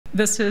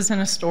This is an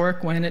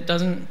historic win. It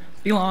doesn't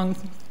belong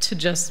to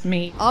just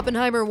me.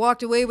 Oppenheimer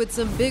walked away with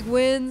some big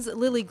wins.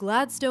 Lily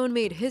Gladstone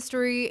made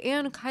history,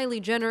 and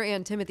Kylie Jenner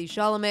and Timothée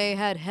Chalamet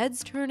had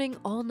heads turning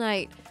all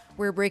night.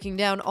 We're breaking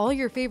down all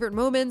your favorite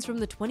moments from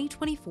the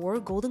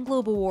 2024 Golden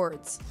Globe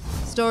Awards.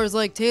 Stars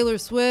like Taylor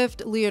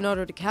Swift,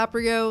 Leonardo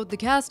DiCaprio, the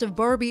cast of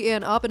Barbie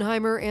and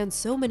Oppenheimer, and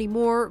so many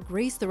more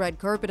graced the red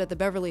carpet at the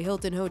Beverly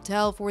Hilton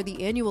Hotel for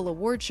the annual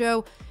award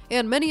show,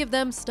 and many of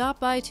them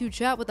stopped by to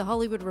chat with The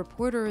Hollywood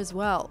Reporter as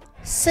well.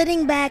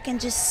 Sitting back and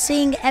just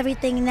seeing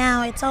everything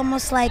now, it's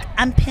almost like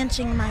I'm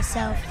pinching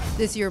myself.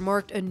 This year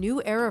marked a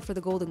new era for the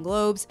Golden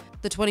Globes.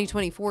 The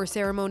 2024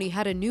 ceremony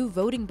had a new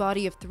voting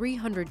body of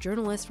 300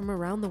 journalists from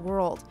around the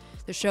world.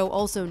 The show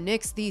also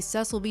nixed the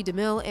Cecil B.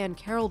 DeMille and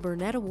Carol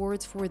Burnett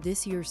Awards for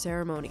this year's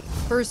ceremony.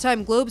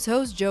 First-time Globes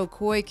host Joe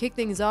Coy kicked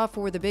things off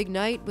for the big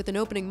night with an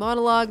opening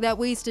monologue that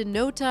wasted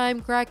no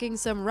time cracking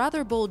some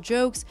rather bold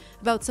jokes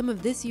about some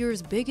of this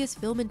year's biggest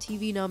film and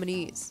TV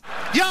nominees.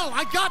 Yo,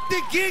 I got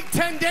the gig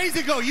 10 days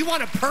ago. You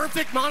want a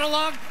perfect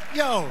monologue?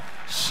 Yo,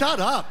 shut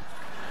up.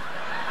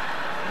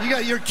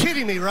 You're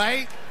kidding me,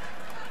 right?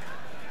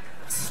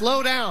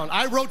 Slow down.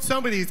 I wrote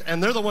some of these,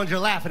 and they're the ones you're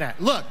laughing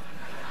at. Look.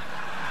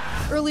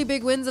 Early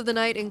big wins of the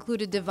night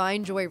included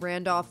Divine Joy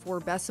Randolph for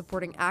Best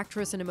Supporting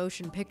Actress in a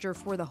Motion Picture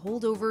for The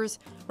Holdovers,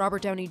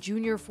 Robert Downey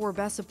Jr. for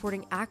Best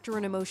Supporting Actor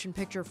in a Motion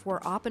Picture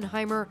for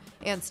Oppenheimer,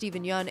 and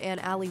Stephen Yeun and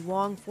Ali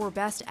Wong for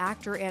Best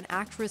Actor and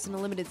Actress in a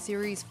Limited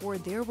Series for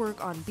their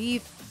work on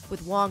Beef,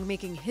 with Wong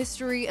making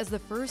history as the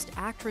first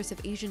actress of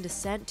Asian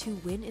descent to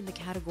win in the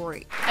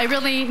category. I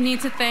really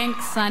need to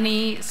thank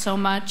Sunny so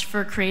much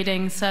for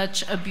creating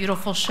such a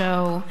beautiful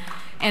show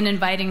and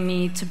inviting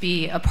me to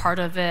be a part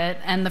of it,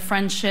 and the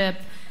friendship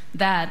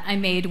that I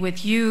made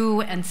with you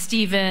and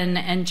Steven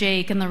and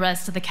Jake and the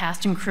rest of the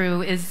cast and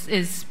crew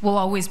will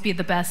always be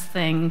the best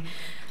thing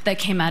that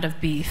came out of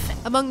Beef.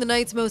 Among the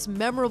night's most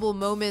memorable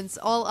moments,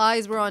 all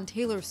eyes were on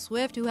Taylor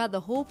Swift, who had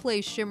the whole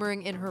place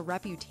shimmering in her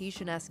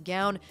Reputation-esque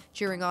gown,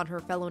 cheering on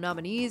her fellow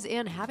nominees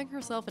and having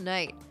herself a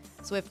night.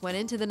 Swift went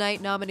into the night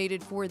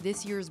nominated for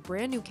this year's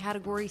brand new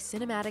category,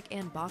 Cinematic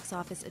and Box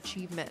Office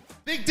Achievement.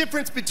 Big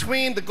difference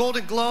between the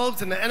Golden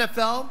Globes and the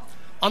NFL.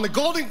 On the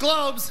Golden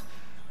Globes,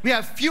 we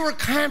have fewer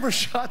camera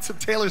shots of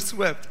Taylor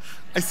Swift.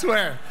 I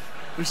swear.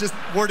 There's just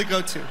more to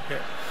go to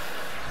here.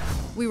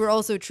 We were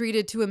also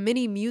treated to a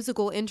mini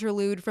musical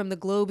interlude from the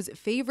Globe's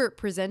favorite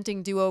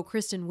presenting duo,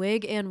 Kristen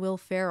Wiig and Will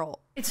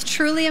Ferrell. It's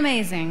truly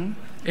amazing.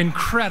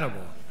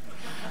 Incredible.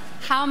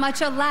 How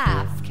much a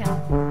laugh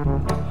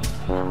can...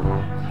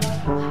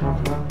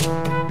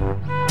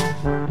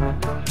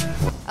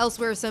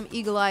 Elsewhere, some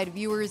eagle-eyed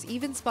viewers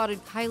even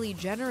spotted Kylie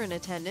Jenner in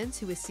attendance,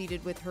 who was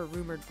seated with her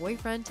rumored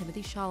boyfriend,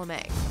 Timothée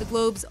Chalamet. The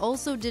Globes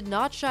also did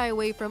not shy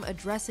away from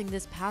addressing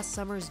this past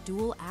summer's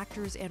dual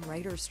actors and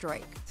writers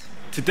strike.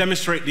 To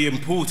demonstrate the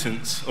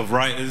importance of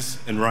writers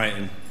and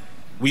writing,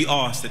 we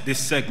ask that this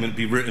segment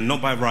be written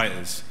not by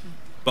writers,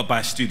 but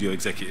by studio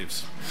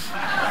executives.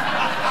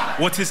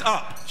 What is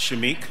up,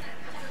 Shamik?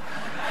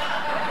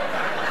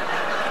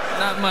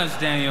 Not much,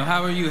 Daniel.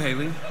 How are you,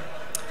 Haley?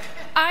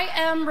 I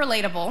am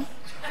relatable.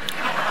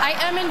 I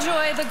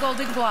enjoy the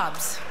Golden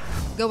Globes.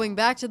 Going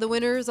back to the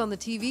winners on the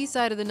TV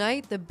side of the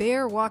night, The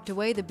Bear walked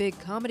away the big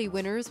comedy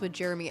winners, with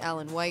Jeremy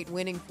Allen White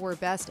winning for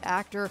Best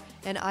Actor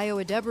and Io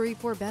Adebari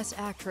for Best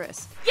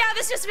Actress. Yeah,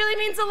 this just really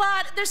means a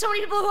lot. There's so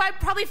many people who I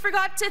probably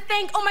forgot to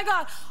thank. Oh my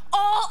God,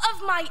 all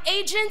of my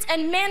agents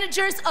and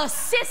managers'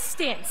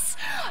 assistants.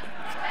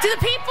 To the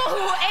people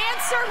who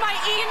answer my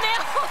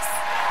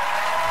emails.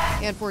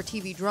 And for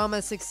TV drama,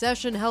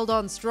 Succession held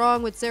on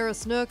strong, with Sarah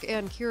Snook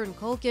and Kieran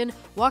Culkin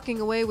walking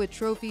away with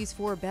trophies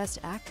for Best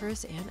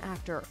Actress and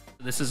Actor.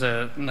 This is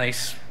a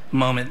nice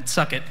moment.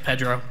 Suck it,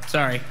 Pedro.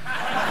 Sorry.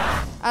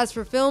 As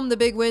for film, the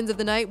big wins of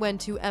the night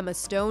went to Emma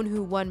Stone,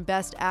 who won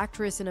Best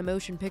Actress in a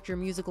Motion Picture,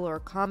 Musical,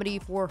 or Comedy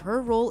for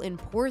her role in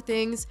Poor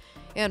Things,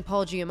 and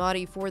Paul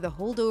Giamatti for The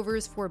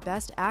Holdovers for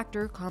Best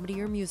Actor,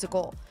 Comedy, or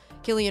Musical.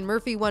 Cillian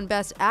Murphy won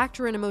Best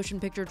Actor in a Motion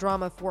Picture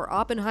Drama for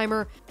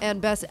Oppenheimer,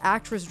 and Best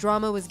Actress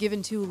Drama was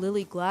given to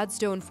Lily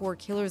Gladstone for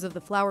Killers of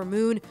the Flower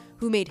Moon,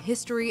 who made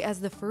history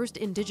as the first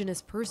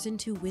Indigenous person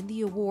to win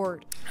the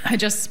award. I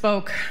just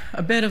spoke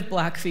a bit of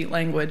Blackfeet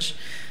language,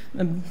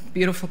 the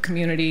beautiful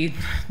community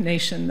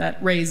nation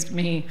that raised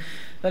me,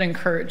 that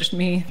encouraged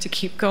me to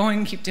keep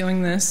going, keep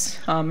doing this,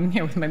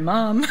 here with my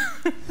mom.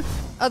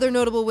 Other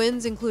notable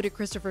wins included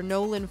Christopher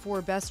Nolan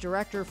for Best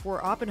Director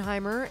for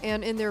Oppenheimer,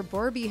 and in their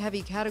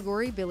Barbie-heavy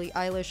category, Billie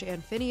Eilish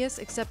and Phineas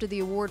accepted the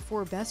award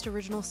for Best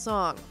Original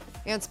Song.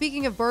 And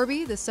speaking of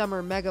Barbie, the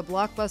summer mega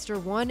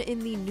blockbuster won in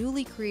the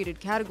newly created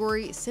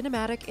category,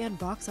 Cinematic and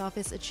Box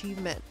Office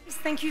Achievement.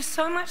 Thank you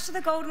so much to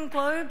the Golden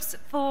Globes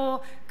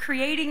for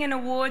creating an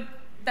award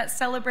that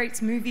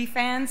celebrates movie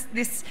fans.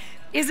 This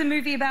is a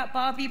movie about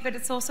Barbie, but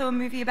it's also a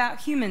movie about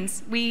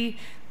humans. We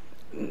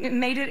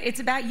made it, it's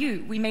about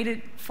you. We made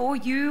it for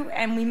you,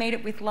 and we made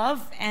it with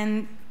love,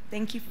 and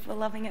thank you for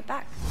loving it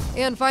back.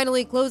 And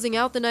finally, closing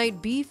out the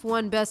night, Beef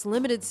won Best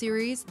Limited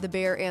Series, The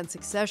Bear and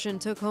Succession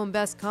took home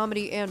Best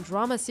Comedy and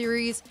Drama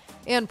Series,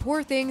 and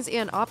Poor Things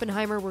and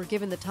Oppenheimer were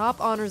given the top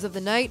honors of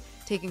the night,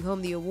 taking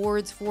home the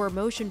awards for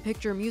Motion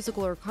Picture,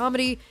 Musical, or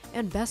Comedy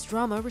and Best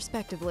Drama,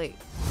 respectively.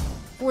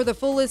 For the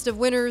full list of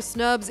winners,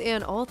 snubs,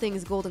 and all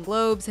things Golden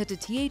Globes, head to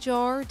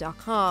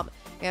THR.com.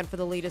 And for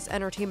the latest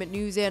entertainment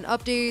news and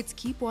updates,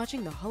 keep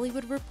watching the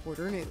Hollywood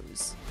Reporter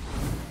News.